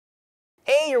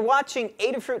Hey, you're watching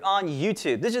Adafruit on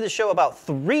YouTube. This is the show about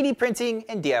 3D printing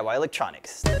and DIY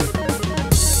electronics.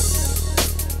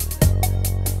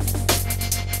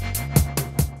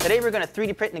 Today we're going to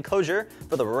 3D print an enclosure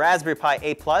for the Raspberry Pi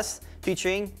A+,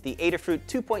 featuring the Adafruit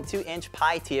 2.2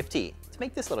 PiTFT. Let's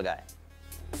make this little guy.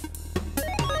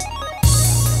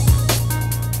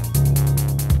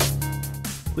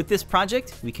 With this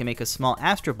project, we can make a small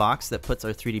astrobox that puts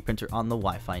our 3D printer on the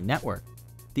Wi-Fi network.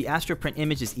 The Astroprint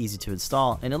image is easy to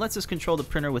install, and it lets us control the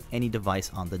printer with any device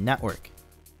on the network.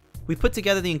 We put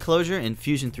together the enclosure in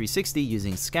Fusion 360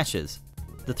 using sketches.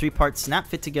 The 3 parts snap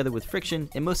fit together with friction,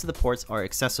 and most of the ports are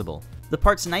accessible. The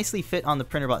parts nicely fit on the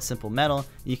printer bought simple metal, and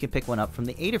you can pick one up from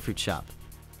the Adafruit shop.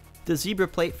 The zebra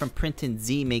plate from Print and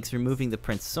Z makes removing the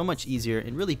prints so much easier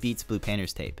and really beats blue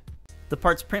painter's tape. The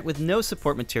parts print with no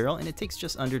support material, and it takes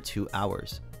just under 2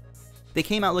 hours. They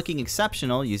came out looking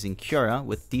exceptional using Cura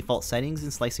with default settings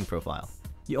and slicing profile.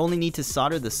 You only need to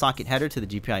solder the socket header to the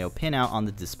GPIO pinout on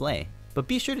the display, but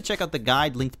be sure to check out the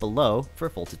guide linked below for a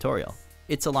full tutorial.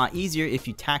 It's a lot easier if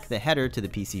you tack the header to the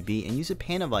PCB and use a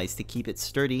pan of vise to keep it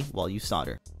sturdy while you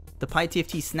solder. The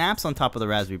PiTFT snaps on top of the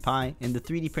Raspberry Pi, and the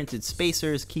 3D printed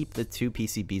spacers keep the 2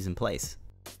 PCBs in place.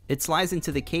 It slides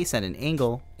into the case at an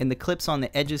angle, and the clips on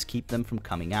the edges keep them from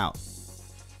coming out.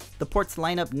 The ports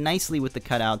line up nicely with the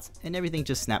cutouts, and everything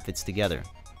just snap fits together.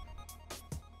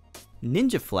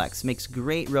 Ninja Flex makes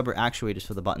great rubber actuators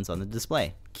for the buttons on the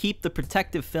display. Keep the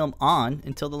protective film on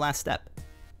until the last step.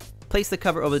 Place the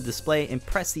cover over the display and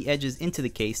press the edges into the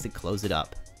case to close it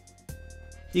up.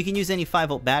 You can use any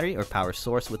 5-volt battery or power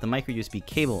source with a micro USB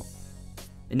cable.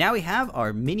 And now we have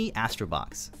our mini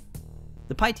astrobox.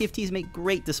 The PiTFTs make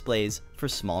great displays for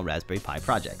small Raspberry Pi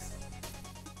projects.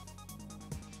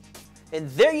 And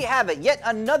there you have it, yet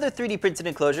another 3D printed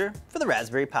enclosure for the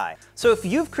Raspberry Pi. So if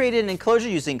you've created an enclosure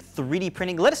using 3D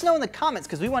printing, let us know in the comments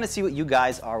because we want to see what you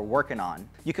guys are working on.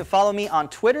 You can follow me on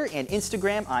Twitter and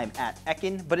Instagram. I'm at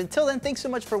Ekin. But until then, thanks so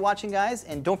much for watching, guys,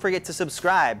 and don't forget to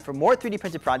subscribe for more 3D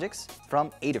printed projects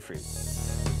from Adafruit.